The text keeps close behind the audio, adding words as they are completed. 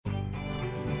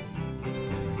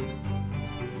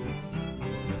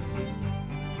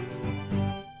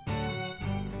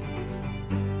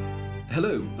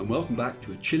Hello and welcome back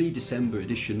to a chilly December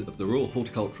edition of the Royal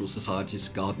Horticultural Society's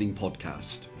gardening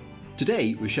podcast.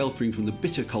 Today we're sheltering from the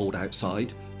bitter cold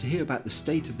outside to hear about the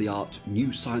state-of-the-art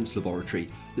new science laboratory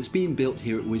that's being built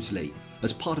here at Wisley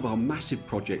as part of our massive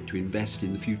project to invest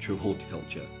in the future of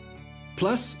horticulture.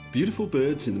 Plus, beautiful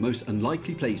birds in the most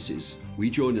unlikely places. We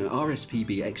join an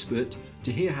RSPB expert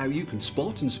to hear how you can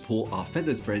spot and support our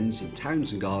feathered friends in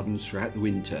towns and gardens throughout the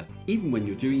winter, even when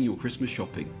you're doing your Christmas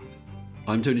shopping.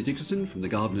 I'm Tony Dickerson from the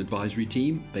Garden Advisory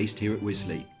team based here at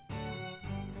Wisley.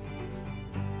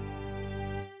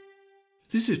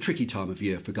 This is a tricky time of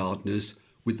year for gardeners,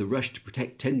 with the rush to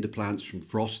protect tender plants from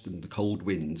frost and the cold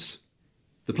winds.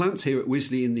 The plants here at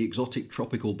Wisley in the exotic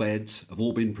tropical beds have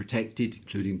all been protected,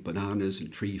 including bananas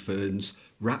and tree ferns,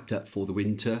 wrapped up for the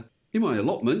winter. In my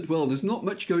allotment, well, there's not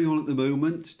much going on at the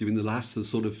moment, doing the last of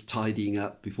sort of tidying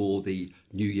up before the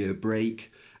New Year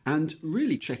break, and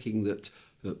really checking that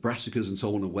brassicas and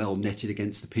so on are well netted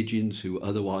against the pigeons who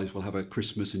otherwise will have a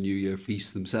Christmas and New Year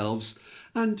feast themselves,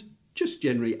 and just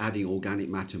generally adding organic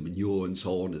matter, manure and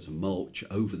so on as a mulch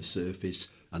over the surface,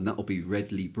 and that will be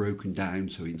readily broken down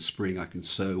so in spring I can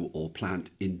sow or plant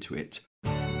into it.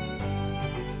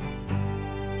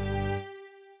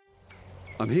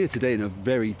 I'm here today in a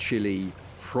very chilly,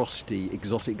 frosty,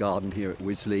 exotic garden here at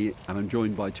Wisley, and I'm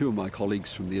joined by two of my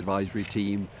colleagues from the advisory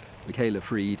team, Michaela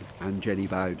Freed and Jenny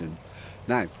Bowden.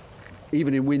 Now,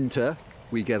 even in winter,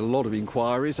 we get a lot of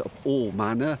inquiries of all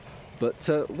manner, but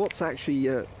what's actually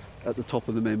at the top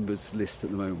of the members' list at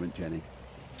the moment, Jenny?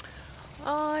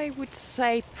 I would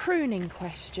say pruning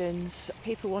questions.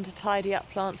 People want to tidy up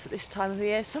plants at this time of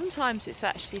year. Sometimes it's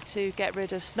actually to get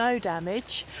rid of snow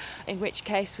damage, in which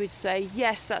case we'd say,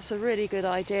 yes, that's a really good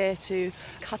idea to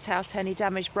cut out any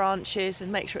damaged branches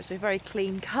and make sure it's a very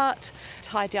clean cut,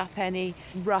 tidy up any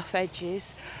rough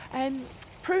edges.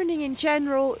 Pruning in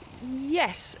general,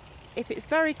 yes. If it's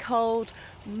very cold,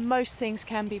 most things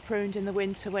can be pruned in the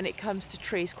winter when it comes to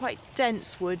trees. Quite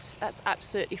dense woods, that's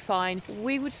absolutely fine.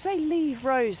 We would say leave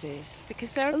roses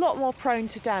because they're a lot more prone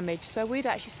to damage. So we'd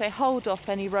actually say hold off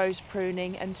any rose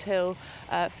pruning until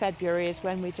February is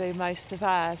when we do most of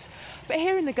ours. But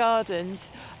here in the gardens,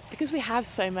 because we have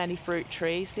so many fruit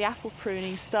trees, the apple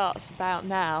pruning starts about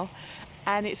now,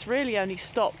 and it's really only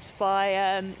stopped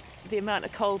by the amount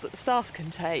of cold that the staff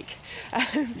can take.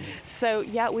 So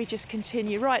we just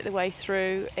continue right the way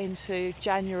through into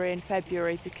January and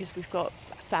February because we've got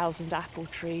 1,000 apple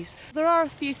trees. There are a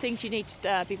few things you need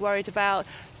to be worried about.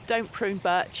 Don't prune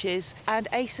birches and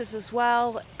acers as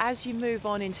well. As you move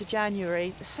on into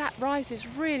January, the sap rises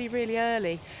really, really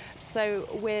early. So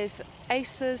with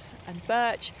acers and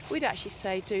birch, we'd actually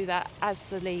say do that as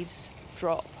the leaves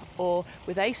drop, or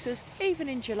with acers, even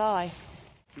in July.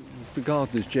 For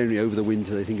gardeners generally over the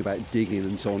winter they think about digging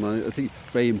and so on. I think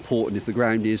it's very important if the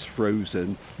ground is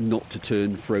frozen not to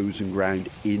turn frozen ground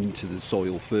into the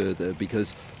soil further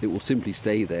because it will simply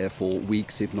stay there for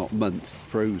weeks if not months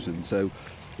frozen. So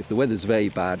if the weather's very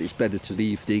bad it's better to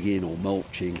leave digging or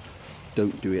mulching.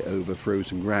 Don't do it over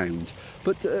frozen ground.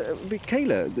 But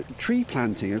Michaela, the tree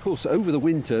planting, of course over the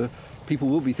winter people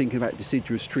will be thinking about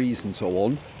deciduous trees and so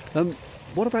on.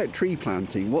 What about tree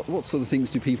planting? What sort of things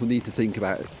do people need to think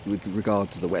about with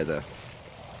regard to the weather?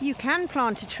 You can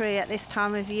plant a tree at this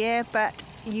time of year, but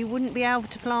you wouldn't be able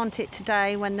to plant it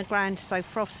today when the ground's so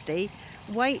frosty.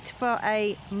 Wait for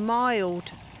a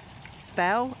mild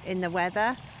spell in the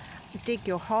weather. Dig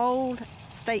your hole,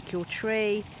 stake your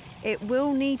tree. It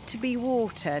will need to be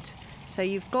watered, so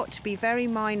you've got to be very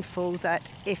mindful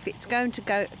that if it's going to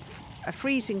go a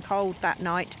freezing cold that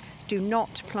night, do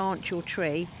not plant your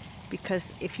tree.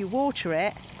 Because if you water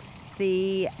it,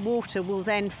 the water will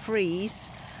then freeze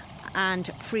and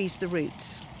freeze the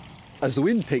roots. As the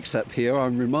wind picks up here,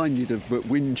 I'm reminded of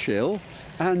wind chill.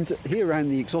 And here around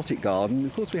the exotic garden,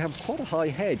 of course, we have quite a high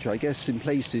hedge, I guess, in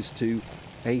places to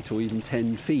 8 or even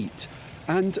 10 feet.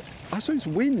 And I suppose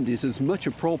wind is as much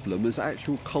a problem as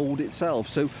actual cold itself.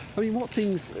 So, I mean, what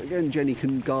things, again, Jenny,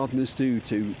 can gardeners do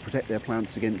to protect their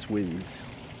plants against wind?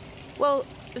 Well,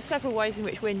 there's several ways in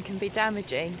which wind can be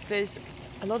damaging. There's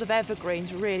a lot of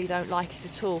evergreens really don't like it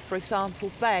at all. For example,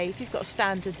 bay. If you've got a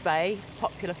standard bay,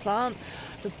 popular plant,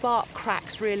 the bark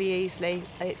cracks really easily.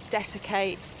 It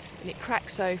desiccates and it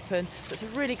cracks open. So it's a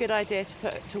really good idea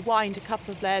to wind a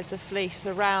couple of layers of fleece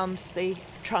around the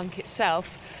trunk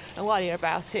itself. And while you're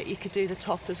about it, you could do the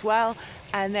top as well,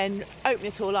 and then open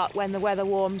it all up when the weather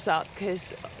warms up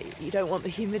because you don't want the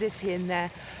humidity in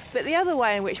there. But the other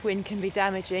way in which wind can be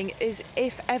damaging is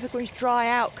if evergreens dry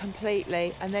out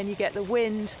completely and then you get the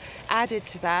wind added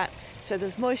to that. So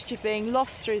there's moisture being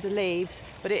lost through the leaves,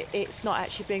 but it's not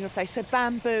actually being replaced. So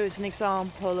bamboo is an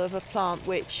example of a plant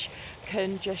which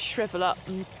can just shrivel up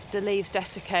and the leaves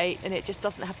desiccate, and it just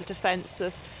doesn't have the defence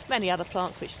of many other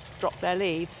plants which drop their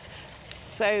leaves.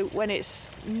 So when it's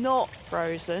not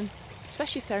frozen,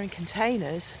 especially if they're in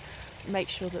containers, make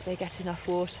sure that they get enough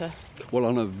water. Well,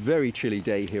 on a very chilly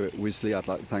day here at Wisley, I'd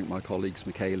like to thank my colleagues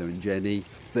Michaela and Jenny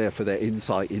there for their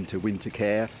insight into winter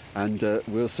care, and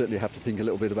we'll certainly have to think a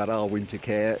little bit about our winter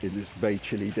care in this very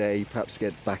chilly day, perhaps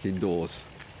get back indoors.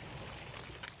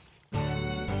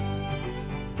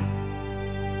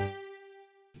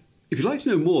 If you'd like to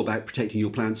know more about protecting your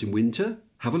plants in winter,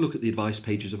 have a look at the advice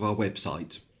pages of our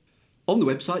website. On the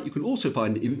website you can also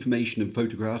find information and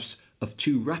photographs of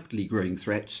two rapidly growing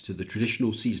threats to the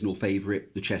traditional seasonal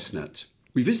favourite, the chestnut.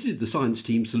 We visited the science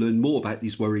teams to learn more about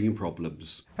these worrying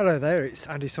problems. Hello there, it's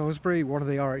Andy Salisbury, one of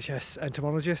the RHS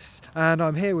entomologists, and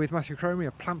I'm here with Matthew Cromie,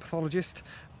 a plant pathologist.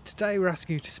 Today we're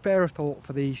asking you to spare a thought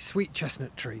for the sweet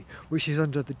chestnut tree, which is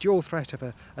under the dual threat of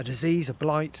a disease, a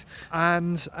blight,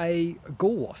 and a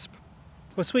gall wasp.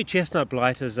 Well, sweet chestnut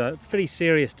blight is a pretty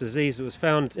serious disease that was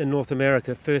found in North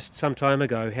America first some time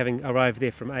ago, having arrived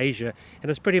there from Asia, and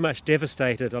has pretty much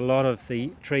devastated a lot of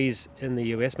the trees in the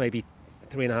US, maybe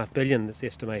 3.5 billion that's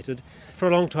estimated. For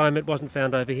a long time it wasn't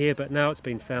found over here, but now it's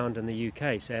been found in the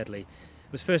UK, sadly.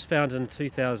 It was first found in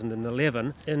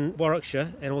 2011 in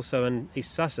Warwickshire and also in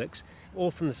East Sussex,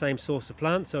 all from the same source of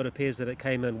plants, so it appears that it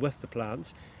came in with the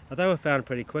plants. They were found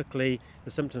pretty quickly,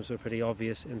 the symptoms were pretty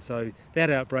obvious, and so that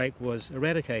outbreak was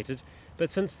eradicated. But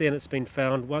since then it's been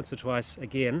found once or twice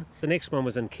again. The next one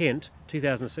was in Kent,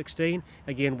 2016,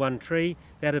 again one tree,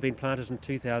 that had been planted in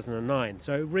 2009.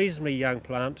 So a reasonably young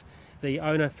plant. The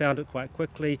owner found it quite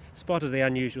quickly, spotted the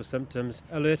unusual symptoms,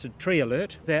 alerted Tree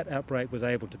Alert. That outbreak was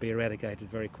able to be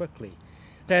eradicated very quickly.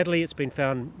 Sadly, it's been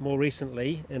found more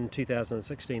recently in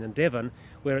 2016 in Devon,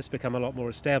 where it's become a lot more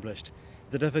established.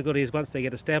 The difficulty is once they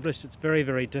get established, it's very,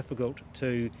 very difficult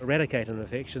to eradicate an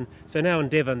infection. So now in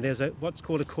Devon, there's what's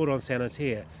called a cordon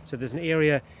sanitaire. So there's an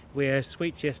area where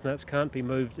sweet chestnuts can't be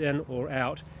moved in or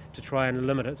out to try and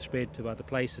limit its spread to other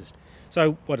places.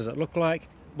 So what does it look like?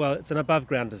 Well, it's an above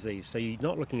ground disease, so you're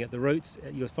not looking at the roots,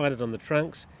 you'll find it on the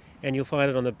trunks, and you'll find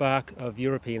it on the bark of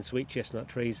European sweet chestnut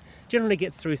trees. Generally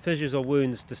gets through fissures or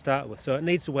wounds to start with, so it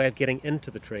needs a way of getting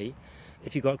into the tree.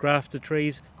 If you've got grafted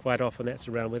trees, quite often that's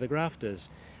around where the graft is.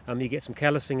 You get some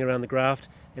callousing around the graft,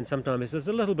 and sometimes there's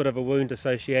a little bit of a wound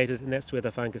associated, and that's where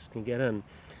the fungus can get in.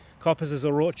 Coppices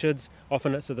or orchards,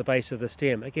 often it's at the base of the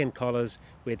stem. Again, collars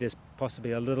where there's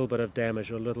possibly a little bit of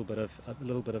damage or a little bit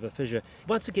of a fissure.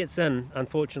 Once it gets in,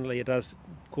 unfortunately, it does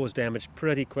cause damage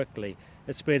pretty quickly.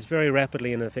 It spreads very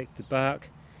rapidly in affected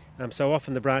bark. So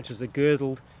often the branches are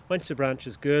girdled. Once the branch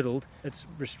is girdled, it's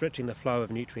restricting the flow of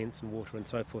nutrients and water and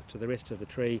so forth to the rest of the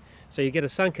tree. So you get a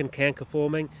sunken canker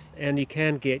forming, and you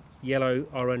can get yellow,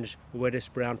 orange, reddish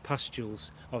brown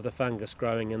pustules of the fungus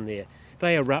growing in there.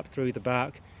 They erupt through the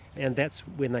bark, and that's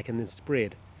when they can then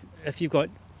spread. If you've got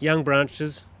young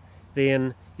branches,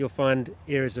 then you'll find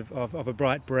areas of a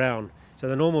bright brown. So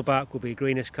the normal bark will be a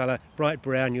greenish colour, bright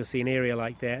brown, you'll see an area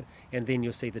like that, and then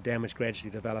you'll see the damage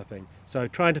gradually developing. So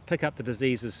trying to pick up the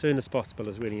disease as soon as possible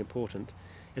is really important.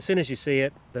 As soon as you see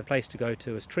it, the place to go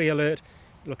to is Tree Alert.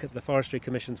 Look at the Forestry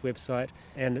Commission's website,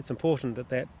 and it's important that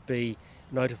that be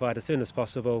notified as soon as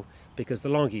possible, because the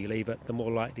longer you leave it, the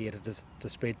more likely it is to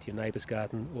spread to your neighbour's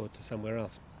garden or to somewhere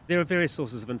else. There are various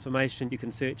sources of information. You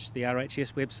can search the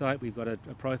RHS website. We've got a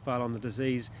profile on the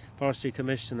disease. Forestry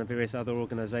Commission and various other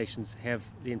organisations have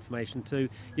the information too.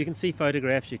 You can see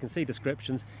photographs, you can see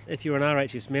descriptions. If you're an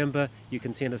RHS member, you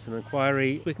can send us an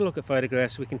inquiry. We can look at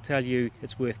photographs, we can tell you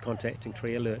it's worth contacting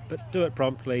Tree Alert, but do it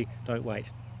promptly, don't wait.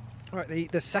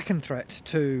 Right, the second threat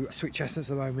to sweet chestnuts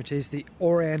at the moment is the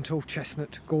oriental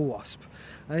chestnut gall wasp.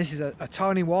 And this is a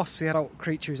tiny wasp. The adult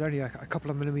creature is only a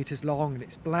couple of millimetres long, and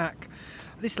it's black.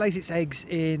 This lays its eggs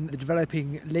in the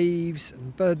developing leaves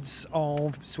and buds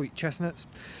of sweet chestnuts.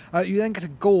 You then get a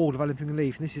gall developing the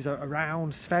leaf, and this is a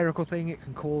round spherical thing. It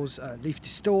can cause leaf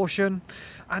distortion,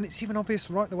 and it's even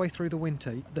obvious right the way through the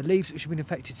winter. The leaves which have been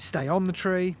infected stay on the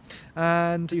tree,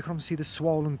 and you can see the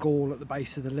swollen gall at the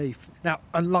base of the leaf. Now,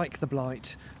 unlike the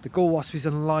blight, the gall wasp is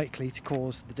unlikely to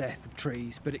cause the death of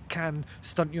trees, but it can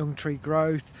stunt young tree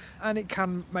growth, and it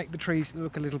can make the trees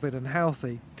look a little bit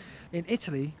unhealthy. In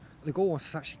Italy, the gall wasp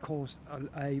has actually caused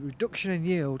a reduction in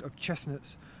yield of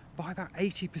chestnuts by about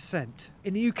 80%.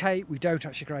 In the UK, we don't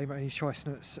actually grow any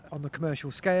chestnuts on the commercial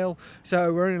scale,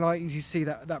 so we're only likely to see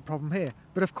that problem here.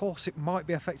 But of course, it might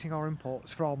be affecting our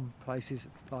imports from places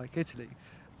like Italy.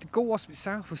 The gall wasp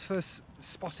itself was first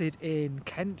spotted in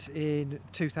Kent in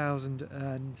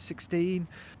 2016.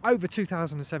 Over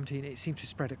 2017 it seemed to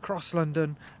spread across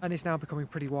London and is now becoming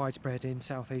pretty widespread in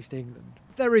southeast England.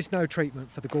 There is no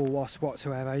treatment for the gall wasp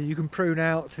whatsoever. You can prune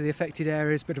out to the affected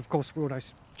areas, but of course we all know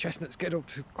chestnuts get up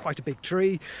to quite a big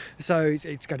tree, so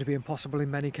it's going to be impossible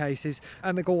in many cases,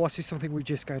 and the gall wasp is something we're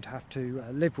just going to have to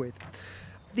live with.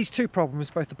 These two problems,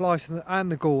 both the blight and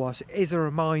the gall wasp, is a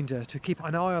reminder to keep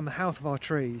an eye on the health of our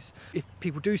trees. If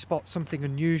people do spot something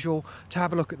unusual, to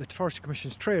have a look at the Forestry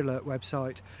Commission's Tree Alert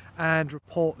website and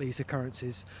report these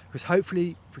occurrences, because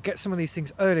hopefully if we get some of these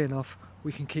things early enough,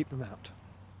 we can keep them out.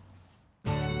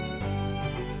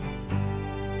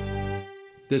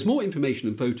 There's more information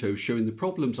and photos showing the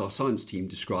problems our science team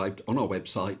described on our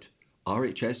website,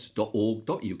 rhs.org.uk/new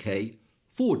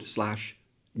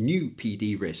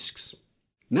PD risks.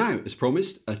 Now, as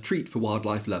promised, a treat for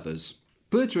wildlife lovers.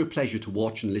 Birds are a pleasure to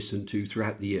watch and listen to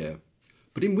throughout the year.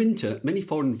 But in winter, many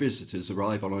foreign visitors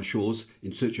arrive on our shores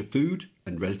in search of food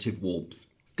and relative warmth.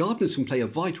 Gardeners can play a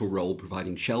vital role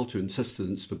providing shelter and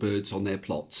sustenance for birds on their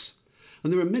plots.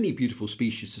 And there are many beautiful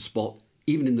species to spot,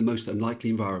 even in the most unlikely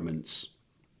environments.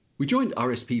 We joined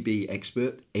RSPB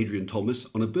expert Adrian Thomas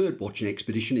on a bird watching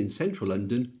expedition in central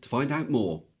London to find out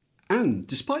more. And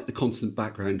despite the constant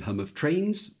background hum of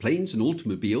trains, planes and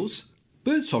automobiles,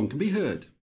 birdsong can be heard.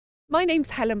 My name's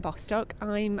Helen Bostock.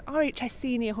 I'm RHS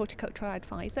Senior Horticultural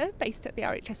Advisor based at the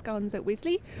RHS Gardens at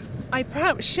Wisley. I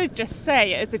perhaps should just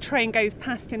say, as a train goes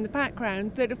past in the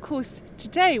background, that of course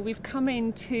today we've come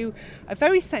into a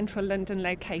very central London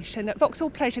location at Vauxhall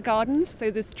Pleasure Gardens. So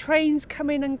there's trains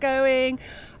coming and going,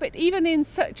 but even in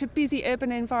such a busy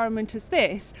urban environment as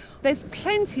this, there's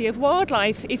plenty of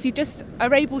wildlife if you just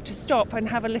are able to stop and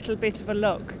have a little bit of a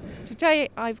look. Today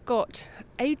I've got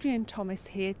Adrian Thomas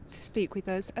here to speak with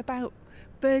us about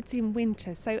birds in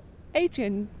winter. So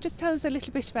Adrian, just tell us a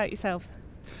little bit about yourself.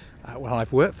 Well,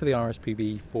 I've worked for the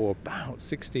RSPB for about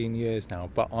 16 years now,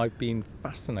 but I've been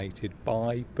fascinated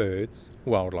by birds,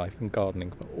 wildlife and gardening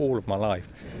for all of my life.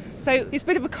 So it's a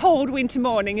bit of a cold winter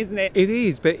morning, isn't it? It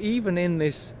is, but even in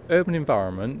this urban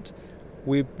environment,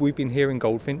 we've been hearing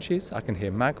goldfinches, I can hear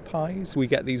magpies. We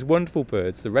get these wonderful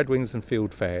birds, the redwings and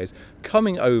fieldfares,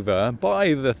 coming over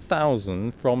by the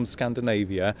thousand from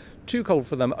Scandinavia. Too cold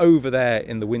for them over there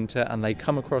in the winter, and they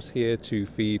come across here to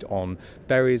feed on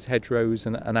berries, hedgerows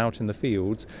and out in the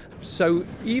fields. So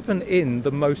even in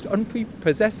the most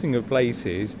unprepossessing of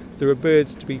places, there are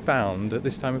birds to be found at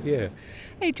this time of year.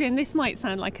 Adrian, this might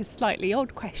sound like a slightly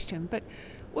odd question, but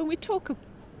when we talk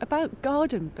about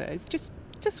garden birds, just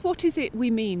what is it we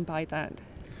mean by that?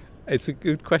 It's a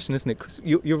good question, isn't it? Because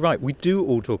you're right, we do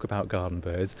all talk about garden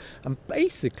birds, and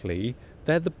basically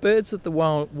they're the birds of the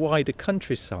wider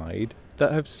countryside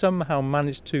that have somehow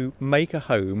managed to make a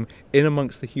home in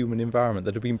amongst the human environment,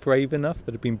 that have been brave enough,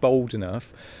 that have been bold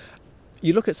enough.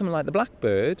 You look at something like the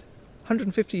blackbird.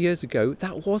 150 years ago,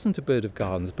 that wasn't a bird of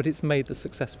gardens, but it's made the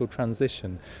successful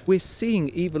transition. We're seeing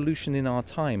evolution in our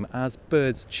time as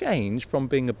birds change from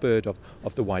being a bird of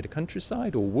the wider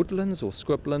countryside or woodlands or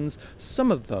scrublands.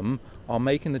 Some of them are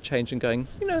making the change and going,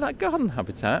 that garden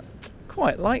habitat,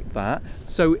 quite like that.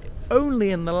 So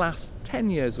only in the last 10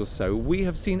 years or so, we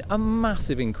have seen a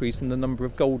massive increase in the number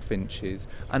of goldfinches.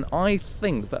 And I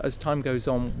think that as time goes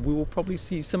on, we will probably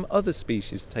see some other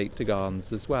species take to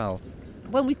gardens as well.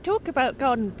 When we talk about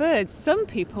garden birds, some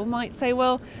people might say,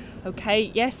 well,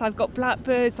 okay, yes, I've got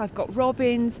blackbirds, I've got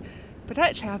robins, but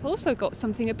actually I've also got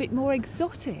something a bit more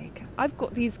exotic. I've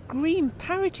got these green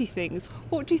parroty things.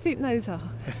 What do you think those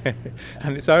are?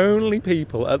 And it's only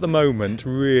people at the moment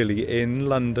really in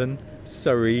London,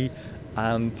 Surrey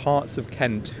and parts of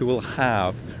Kent who will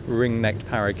have ring-necked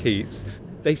parakeets.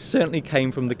 They certainly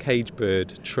came from the cage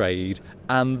bird trade,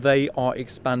 and they are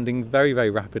expanding very, very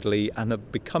rapidly and are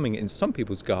becoming, in some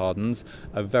people's gardens,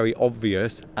 a very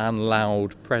obvious and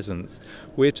loud presence.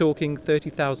 We're talking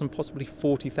 30,000, possibly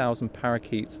 40,000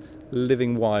 parakeets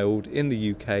living wild in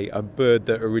the UK, a bird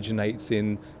that originates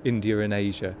in India and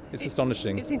Asia. It's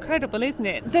astonishing. It's incredible, isn't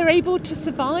it? They're able to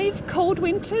survive cold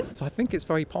winters? So I think it's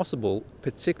very possible,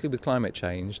 particularly with climate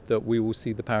change, that we will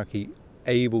see the parakeet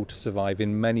able to survive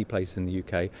in many places in the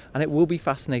UK, and it will be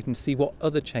fascinating to see what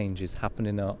other changes happen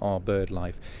in our bird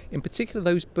life. In particular,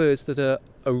 those birds that are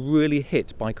really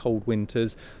hit by cold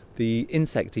winters, the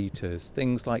insect eaters,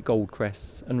 things like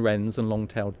goldcrests and wrens and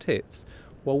long-tailed tits.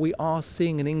 Well, we are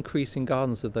seeing an increase in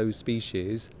gardens of those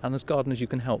species, and as gardeners you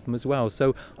can help them as well.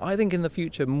 So I think in the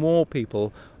future more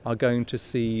people are going to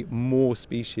see more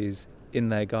species in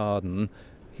their garden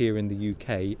here in the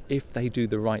UK if they do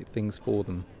the right things for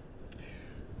them.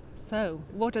 So,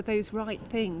 what are those right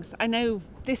things? I know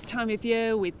this time of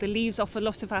year, with the leaves off a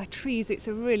lot of our trees, it's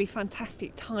a really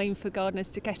fantastic time for gardeners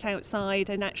to get outside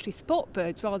and actually spot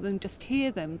birds rather than just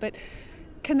hear them. But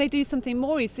can they do something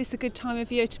more? Is this a good time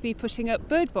of year to be putting up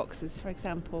bird boxes, for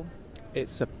example?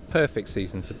 It's a perfect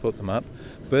season to put them up.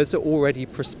 Birds are already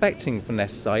prospecting for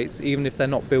nest sites, even if they're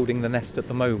not building the nest at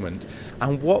the moment.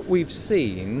 And what we've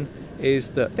seen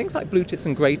is that things like blue tits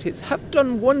and grey tits have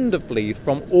done wonderfully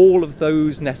from all of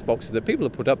those nest boxes that people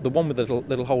have put up, the one with a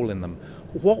little hole in them.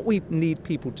 What we need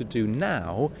people to do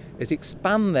now is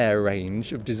expand their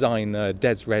range of designer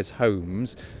des-res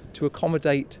homes to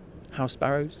accommodate house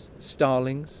sparrows,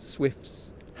 starlings, swifts,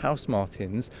 house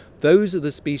martins. Those are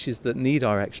the species that need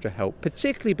our extra help,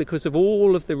 particularly because of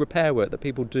all of the repair work that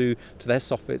people do to their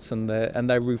soffits and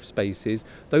their roof spaces.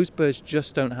 Those birds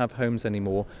just don't have homes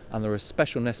anymore, and there are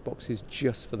special nest boxes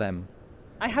just for them.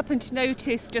 I happened to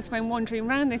notice just when wandering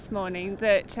around this morning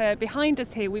that behind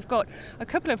us here we've got a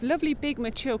couple of lovely big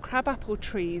mature crabapple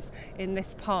trees in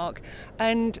this park,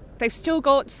 and they've still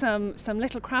got some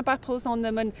little crabapples on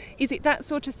them. And is it that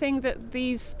sort of thing that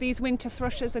these winter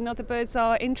thrushes and other birds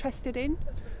are interested in?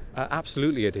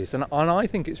 Absolutely it is, and I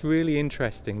think it's really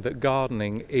interesting that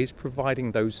gardening is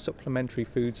providing those supplementary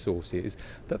food sources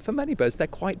that for many birds they're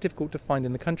quite difficult to find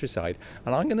in the countryside.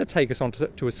 And I'm going to take us on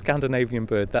to a Scandinavian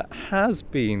bird that has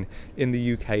been in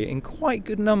the UK in quite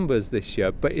good numbers this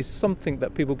year, but is something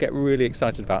that people get really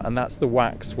excited about, and that's the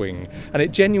waxwing. And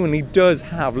it genuinely does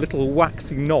have little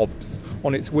waxy knobs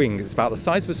on its wings. It's about the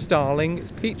size of a starling,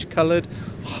 it's peach coloured,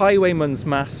 highwayman's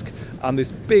mask, and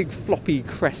this big floppy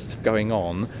crest going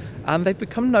on. And they've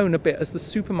become known a bit as the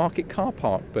supermarket car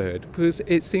park bird, because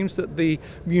it seems that the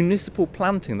municipal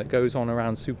planting that goes on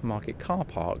around supermarket car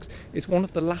parks is one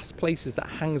of the last places that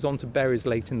hangs on to berries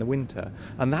late in the winter,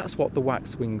 and that's what the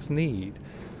waxwings need.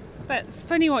 That's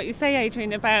funny what you say,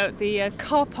 Adrian, about the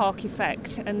car park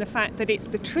effect and the fact that it's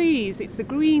the trees, it's the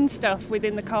green stuff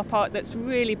within the car park that's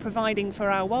really providing for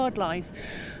our wildlife.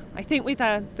 I think with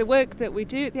the work that we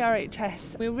do at the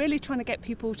RHS, we're really trying to get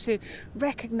people to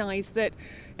recognise that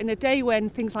in a day when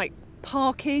things like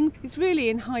parking is really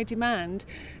in high demand,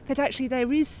 that actually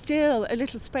there is still a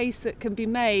little space that can be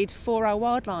made for our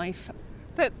wildlife.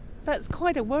 But that's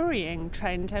quite a worrying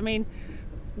trend. I mean,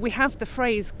 we have the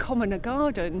phrase common a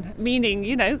garden,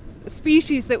 meaning,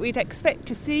 species that we'd expect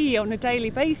to see on a daily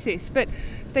basis, but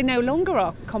they no longer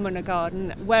are common a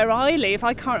garden. Where I live,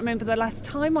 I can't remember the last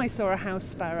time I saw a house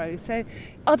sparrow. So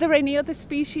are there any other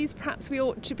species perhaps we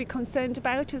ought to be concerned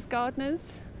about as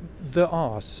gardeners? There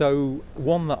are. So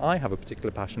one that I have a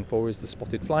particular passion for is the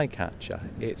spotted flycatcher.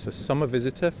 It's a summer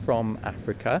visitor from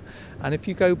Africa, and if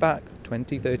you go back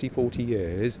 20, 30, 40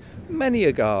 years, many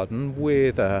a garden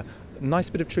with a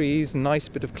nice bit of trees, nice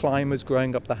bit of climbers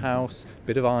growing up the house,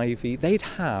 bit of ivy, they'd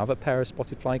have a pair of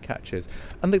spotted flycatchers.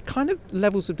 And the kind of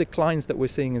levels of declines that we're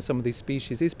seeing in some of these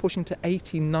species is pushing to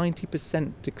 80,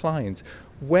 90% declines.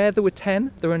 Where there were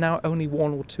 10, there are now only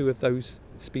 1 or 2 of those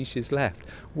species left,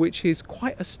 which is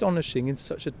quite astonishing in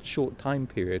such a short time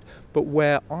period, but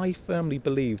where I firmly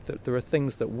believe that there are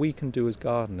things that we can do as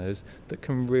gardeners that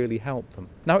can really help them.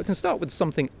 Now, it can start with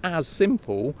something as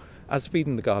simple as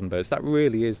feeding the garden birds. That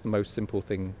really is the most simple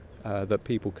thing that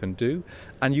people can do,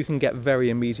 and you can get very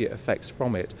immediate effects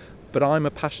from it. But I'm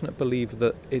a passionate believer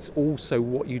that it's also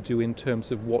what you do in terms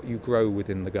of what you grow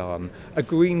within the garden. A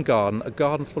green garden, a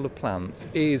garden full of plants,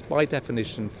 is by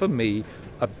definition, for me,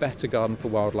 a better garden for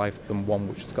wildlife than one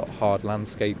which has got hard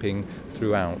landscaping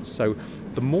throughout. So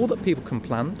the more that people can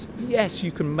plant, yes,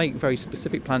 you can make very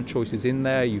specific plant choices in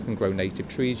there. You can grow native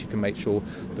trees, you can make sure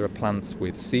there are plants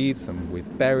with seeds and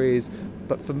with berries.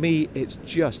 But for me, it's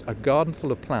just a garden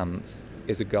full of plants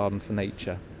is a garden for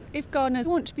nature. If gardeners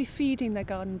want to be feeding their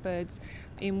garden birds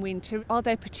in winter, are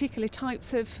there particular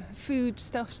types of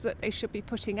foodstuffs that they should be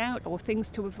putting out or things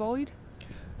to avoid?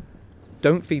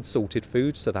 Don't feed salted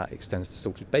foods, so that extends to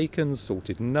salted bacon,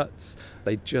 salted nuts.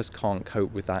 They just can't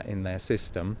cope with that in their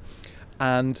system.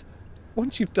 And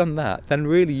once you've done that, then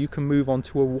really you can move on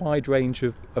to a wide range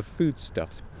of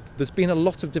foodstuffs. There's been a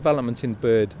lot of development in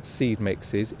bird seed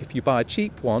mixes. If you buy a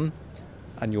cheap one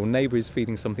and your neighbour is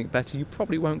feeding something better, you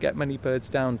probably won't get many birds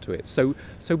down to it. So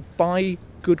buy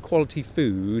good quality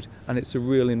food, and it's a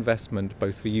real investment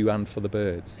both for you and for the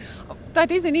birds.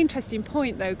 That is an interesting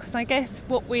point though, because I guess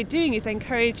what we're doing is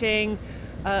encouraging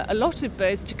a lot of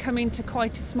birds to come into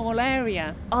quite a small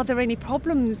area. Are there any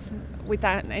problems with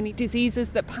that? Any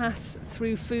diseases that pass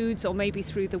through foods or maybe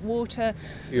through the water?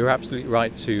 You're absolutely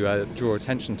right to draw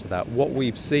attention to that. What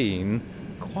we've seen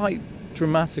quite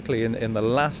dramatically in the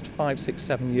last 5, 6,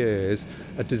 7 years,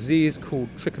 a disease called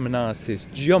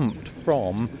trichomoniasis jumped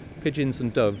from pigeons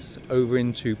and doves over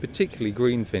into particularly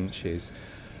greenfinches.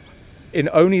 In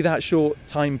only that short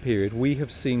time period, we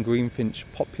have seen greenfinch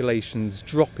populations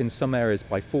drop in some areas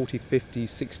by 40, 50,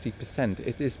 60%.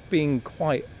 It is being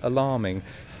quite alarming.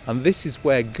 And this is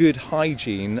where good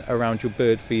hygiene around your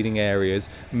bird feeding areas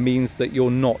means that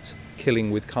you're not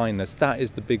killing with kindness. That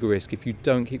is the big risk if you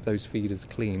don't keep those feeders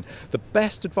clean. The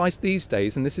best advice these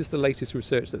days, and this is the latest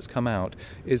research that's come out,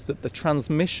 is that the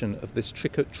transmission of this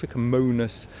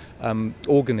trichomonas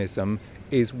organism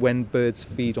is when birds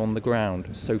feed on the ground.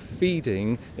 So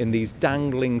feeding in these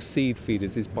dangling seed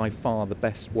feeders is by far the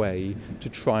best way to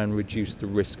try and reduce the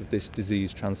risk of this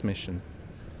disease transmission.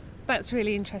 That's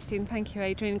really interesting. Thank you,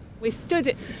 Adrian. We're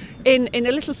stood in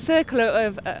a little circle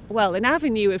of, an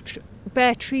avenue of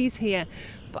bare trees here.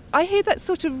 But I hear that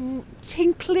sort of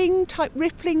tinkling type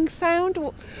rippling sound.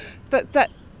 That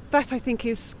I think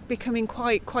is becoming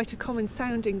quite a common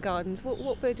sound in gardens.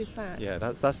 What bird is that? Yeah,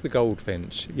 that's the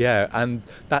goldfinch. Yeah, and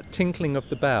that tinkling of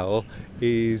the bell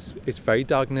is very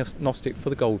diagnostic for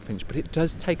the goldfinch, but it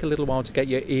does take a little while to get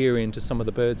your ear into some of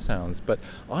the bird sounds. But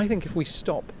I think if we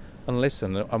stop and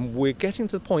listen, and we're getting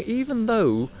to the point, even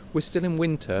though we're still in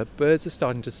winter, birds are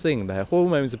starting to sing. Their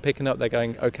hormones are picking up. They're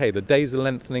going, okay, the days are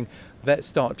lengthening. Let's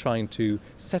start trying to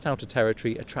set out a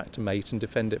territory, attract a mate, and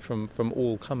defend it from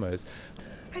all comers.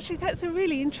 Actually, that's a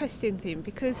really interesting thing,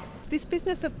 because this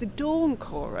business of the dawn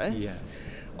chorus, yes,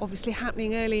 obviously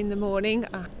happening early in the morning,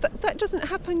 that doesn't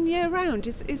happen year round.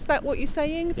 Is that what you're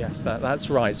saying? Yes, that's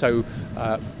right. So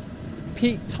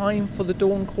peak time for the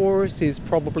dawn chorus is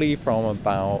probably from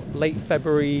about late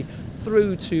February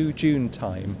through to June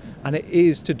time, and it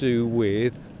is to do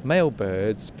with male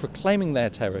birds proclaiming their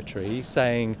territory,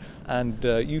 saying, and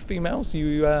you females,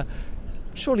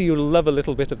 surely you'll love a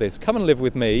little bit of this. Come and live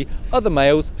with me. Other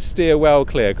males, steer well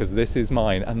clear, because this is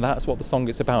mine. And that's what the song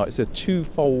is about. It's a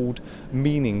twofold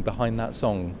meaning behind that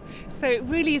song. So it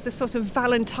really is a sort of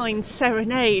Valentine's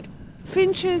serenade.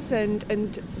 Finches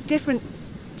and different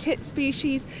tit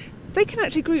species, they can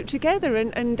actually group together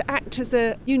and act as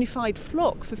a unified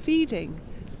flock for feeding.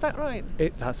 Is that right?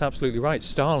 That's absolutely right.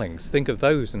 Starlings, think of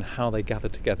those and how they gather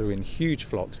together in huge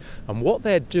flocks. And what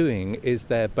they're doing is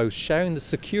they're both sharing the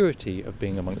security of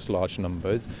being amongst large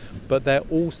numbers, but they're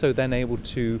also then able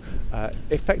to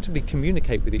effectively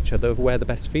communicate with each other of where the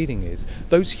best feeding is.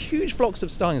 Those huge flocks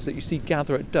of starlings that you see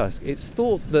gather at dusk, it's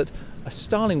thought that a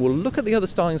starling will look at the other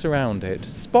starlings around it,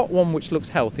 spot one which looks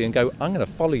healthy and go, I'm going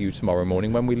to follow you tomorrow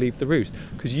morning when we leave the roost,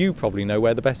 because you probably know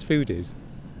where the best food is.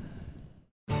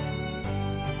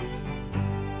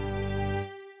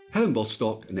 Helen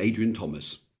Bostock and Adrian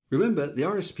Thomas. Remember, the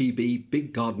RSPB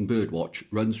Big Garden Birdwatch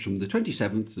runs from the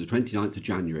 27th to the 29th of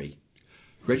January.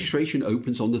 Registration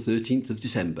opens on the 13th of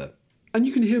December. And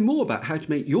you can hear more about how to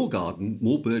make your garden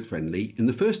more bird-friendly in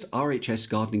the first RHS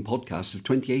Gardening podcast of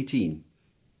 2018.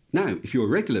 Now, if you're a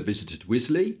regular visitor to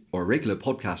Wisley or a regular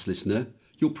podcast listener,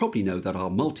 you'll probably know that our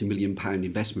multi-million-pound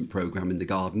investment programme in the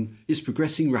garden is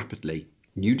progressing rapidly.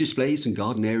 New displays and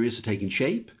garden areas are taking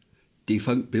shape,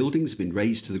 defunct buildings have been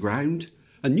razed to the ground,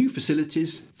 and new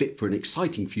facilities, fit for an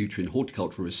exciting future in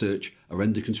horticultural research, are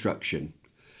under construction.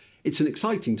 It's an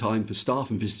exciting time for staff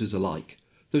and visitors alike,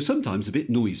 though sometimes a bit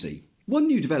noisy. One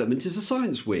new development is a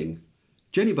science wing.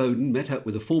 Jenny Bowden met up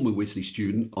with a former Wisley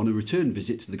student on a return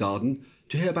visit to the garden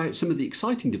to hear about some of the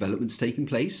exciting developments taking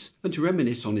place and to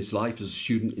reminisce on his life as a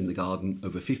student in the garden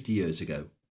over 50 years ago.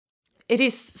 It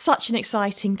is such an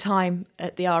exciting time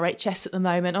at the RHS at the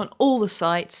moment on all the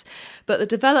sites, but the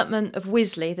development of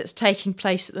Wisley that's taking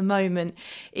place at the moment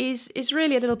is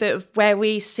really a little bit of where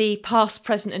we see past,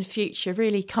 present and future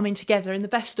really coming together in the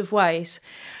best of ways.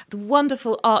 The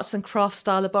wonderful arts and crafts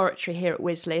style laboratory here at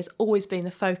Wisley has always been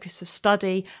the focus of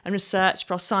study and research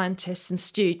for our scientists and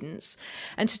students.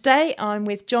 And today I'm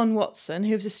with John Watson,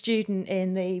 who was a student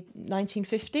in the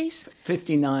 1950s.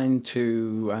 59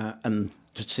 to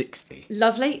 60.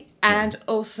 Lovely. And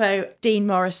also Dean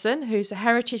Morrison, who's a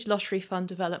Heritage Lottery Fund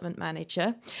Development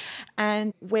Manager.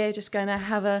 And we're just going to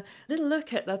have a little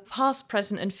look at the past,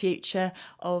 present and future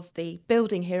of the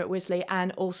building here at Wisley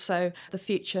and also the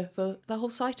future for the whole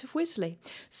site of Wisley.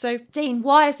 So, Dean,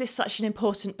 why is this such an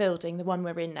important building, the one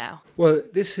we're in now? Well,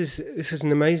 this is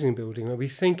an amazing building. We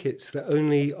think it's the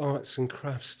only arts and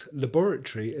crafts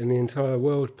laboratory in the entire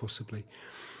world, possibly.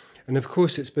 And of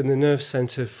course, it's been the nerve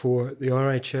centre for the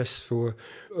RHS for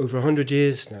over 100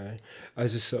 years now,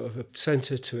 as a sort of a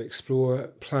centre to explore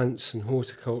plants and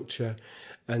horticulture,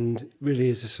 and really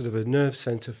is a sort of a nerve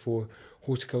centre for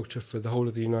horticulture for the whole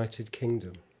of the United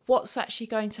Kingdom. What's actually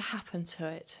going to happen to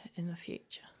it in the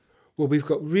future? Well, we've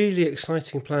got really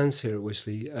exciting plans here at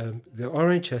Wisley. The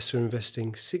RHS are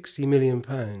investing £60 million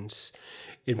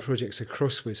in projects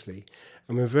across Wisley.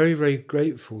 And we're very, very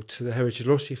grateful to the Heritage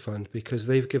Lottery Fund because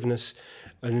they've given us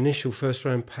an initial first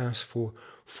round pass for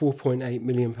 £4.8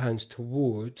 million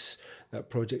towards that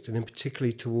project, and in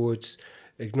particularly towards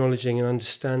acknowledging and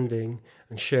understanding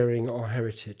and sharing our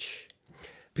heritage.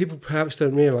 People perhaps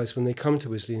don't realise when they come to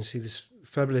Wisley and see this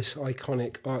fabulous,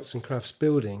 iconic arts and crafts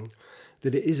building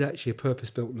that it is actually a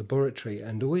purpose-built laboratory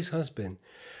and always has been.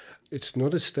 It's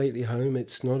not a stately home,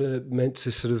 it's not meant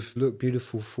to sort of look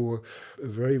beautiful for a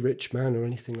very rich man or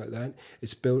anything like that.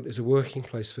 It's built as a working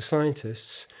place for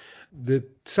scientists. The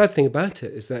sad thing about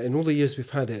it is that in all the years we've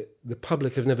had it, the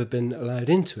public have never been allowed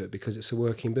into it because it's a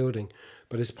working building.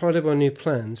 But as part of our new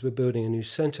plans, we're building a new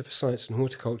centre for science and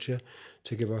horticulture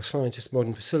to give our scientists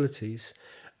modern facilities.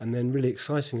 And then really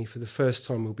excitingly, for the first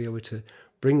time, we'll be able to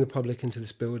bring the public into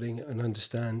this building and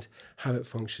understand how it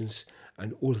functions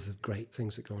and all of the great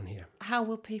things that go on here. How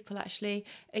will people actually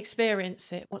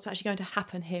experience it? What's actually going to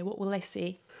happen here? What will they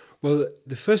see? Well,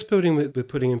 the first building we're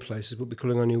putting in place is what we're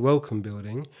calling our new welcome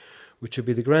building, which will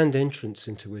be the grand entrance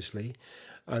into Wisley.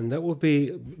 And that will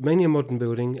be mainly a modern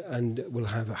building, and we'll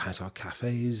has our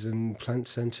cafes and plant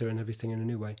centre and everything in a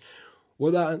new way.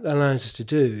 What that allows us to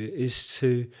do is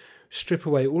to strip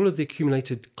away all of the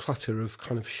accumulated clutter of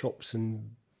kind of shops and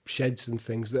sheds and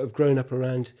things that have grown up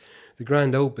around the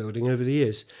grand old building over the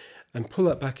years, and pull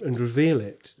that back and reveal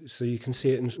it so you can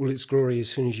see it in all its glory as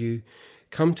soon as you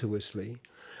come to Wisley.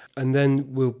 And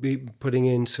then we'll be putting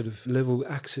in sort of level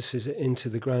accesses into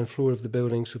the ground floor of the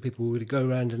building so people will really go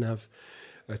around and have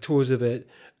tours of it,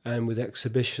 and with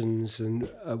exhibitions, and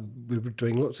we're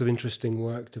doing lots of interesting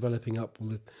work developing up all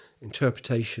the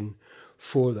interpretation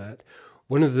for that.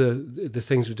 One of the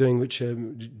things we're doing, which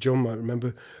John might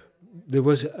remember, there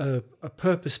was a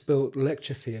purpose-built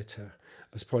lecture theatre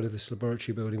as part of this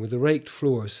laboratory building with a raked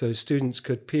floor so students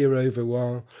could peer over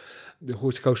while the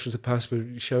horticulturalists of the past were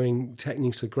showing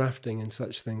techniques for grafting and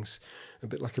such things, a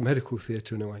bit like a medical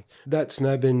theatre in a way. That's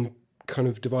now been kind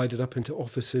of divided up into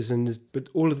offices, but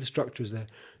all of the structure is there.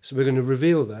 So we're going to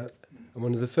reveal that. And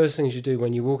one of the first things you do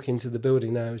when you walk into the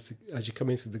building now, is as you come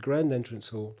in through the grand entrance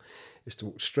hall, is to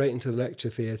walk straight into the lecture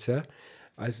theatre,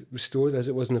 as restored as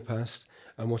it was in the past,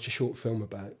 and watch a short film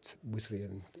about Wisley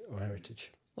and our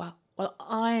heritage. Wow. Well,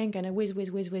 I'm going to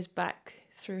whiz back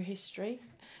through history,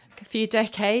 a few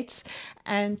decades.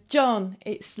 And John,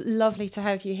 it's lovely to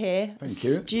have you here. Thank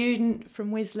you. Student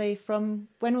from Wisley from,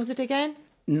 when was it again?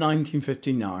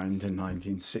 1959 to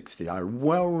 1960. I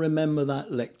well remember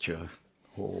that lecture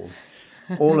hall.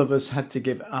 All of us had to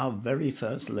give our very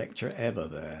first lecture ever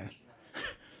there.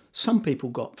 Some people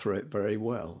got through it very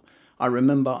well. I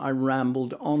remember I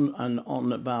rambled on and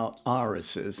on about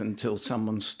irises until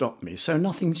someone stopped me. So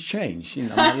nothing's changed. You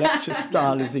know, my lecture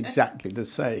style is exactly the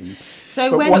same.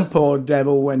 So but one poor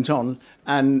devil went on,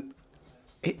 and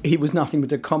he was nothing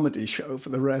but a comedy show for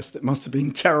the rest. It must have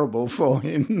been terrible for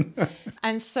him.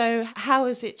 And so how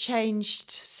has it changed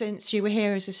since you were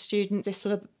here as a student, this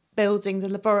sort of building, the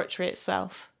laboratory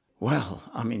itself? Well,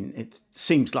 I mean, it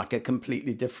seems like a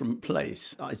completely different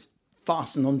place. I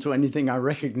fasten onto anything I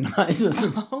recognise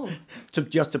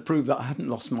just to prove that I haven't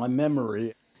lost my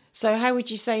memory. So how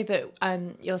would you say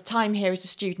that your time here as a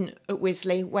student at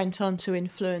Wisley went on to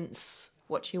influence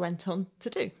what you went on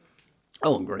to do?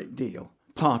 Oh, a great deal.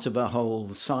 Part of a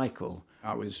whole cycle.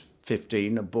 I was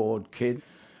 15, a bored kid.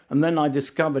 And then I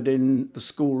discovered in the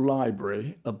school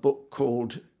library a book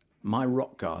called My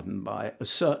Rock Garden by a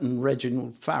certain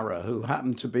Reginald Farrer, who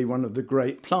happened to be one of the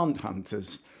great plant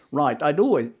hunters. Right, I'd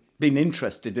always been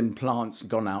interested in plants,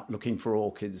 gone out looking for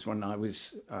orchids when I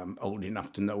was old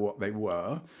enough to know what they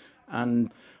were. And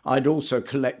I'd also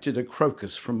collected a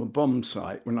crocus from a bomb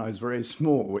site when I was very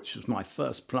small, which was my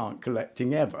first plant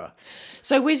collecting ever.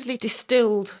 So Wisley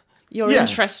distilled your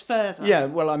interest further? Yeah,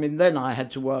 well, I mean, then I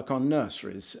had to work on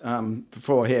nurseries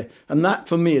before here. And that,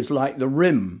 for me, is like the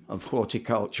rim of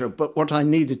horticulture. But what I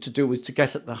needed to do was to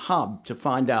get at the hub to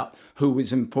find out who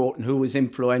was important, who was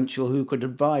influential, who could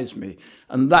advise me.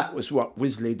 And that was what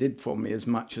Wisley did for me as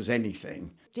much as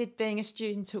anything. Did being a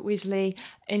student at Wisley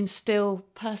instill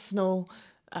personal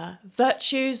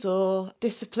virtues or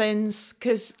disciplines?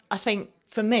 Because I think,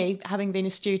 for me, having been a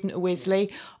student at Wisley,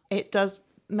 it does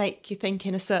make you think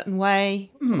in a certain way.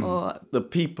 Or the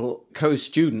people,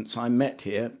 co-students I met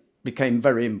here, became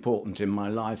very important in my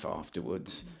life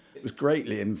afterwards. It was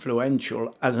greatly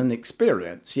influential as an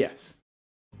experience, yes.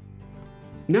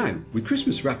 Now, with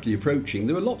Christmas rapidly approaching,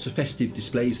 there are lots of festive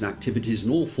displays and activities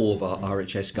in all 4 of our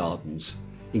RHS gardens,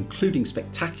 including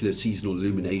spectacular seasonal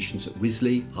illuminations at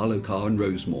Wisley, Harlow Carr and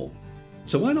Rosemore.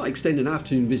 So why not extend an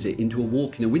afternoon visit into a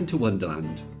walk in a winter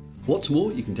wonderland? What's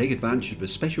more, you can take advantage of a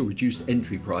special reduced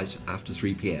entry price after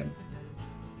 3 p.m.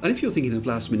 And if you're thinking of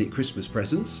last-minute Christmas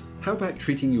presents, how about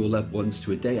treating your loved ones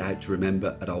to a day out to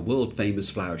remember at our world-famous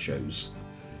flower shows?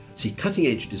 See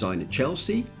cutting-edge design at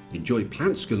Chelsea, enjoy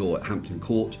plants galore at Hampton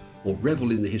Court, or revel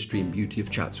in the history and beauty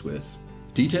of Chatsworth.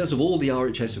 Details of all the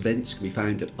RHS events can be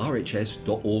found at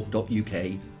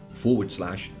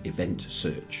rhs.org.uk/event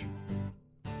search.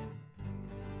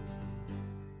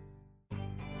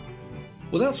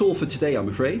 Well, that's all for today, I'm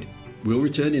afraid. We'll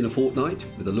return in a fortnight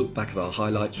with a look back at our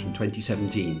highlights from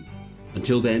 2017.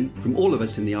 Until then, from all of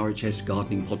us in the RHS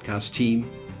Gardening Podcast team,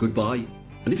 goodbye,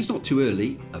 and if it's not too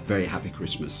early, a very happy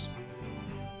Christmas.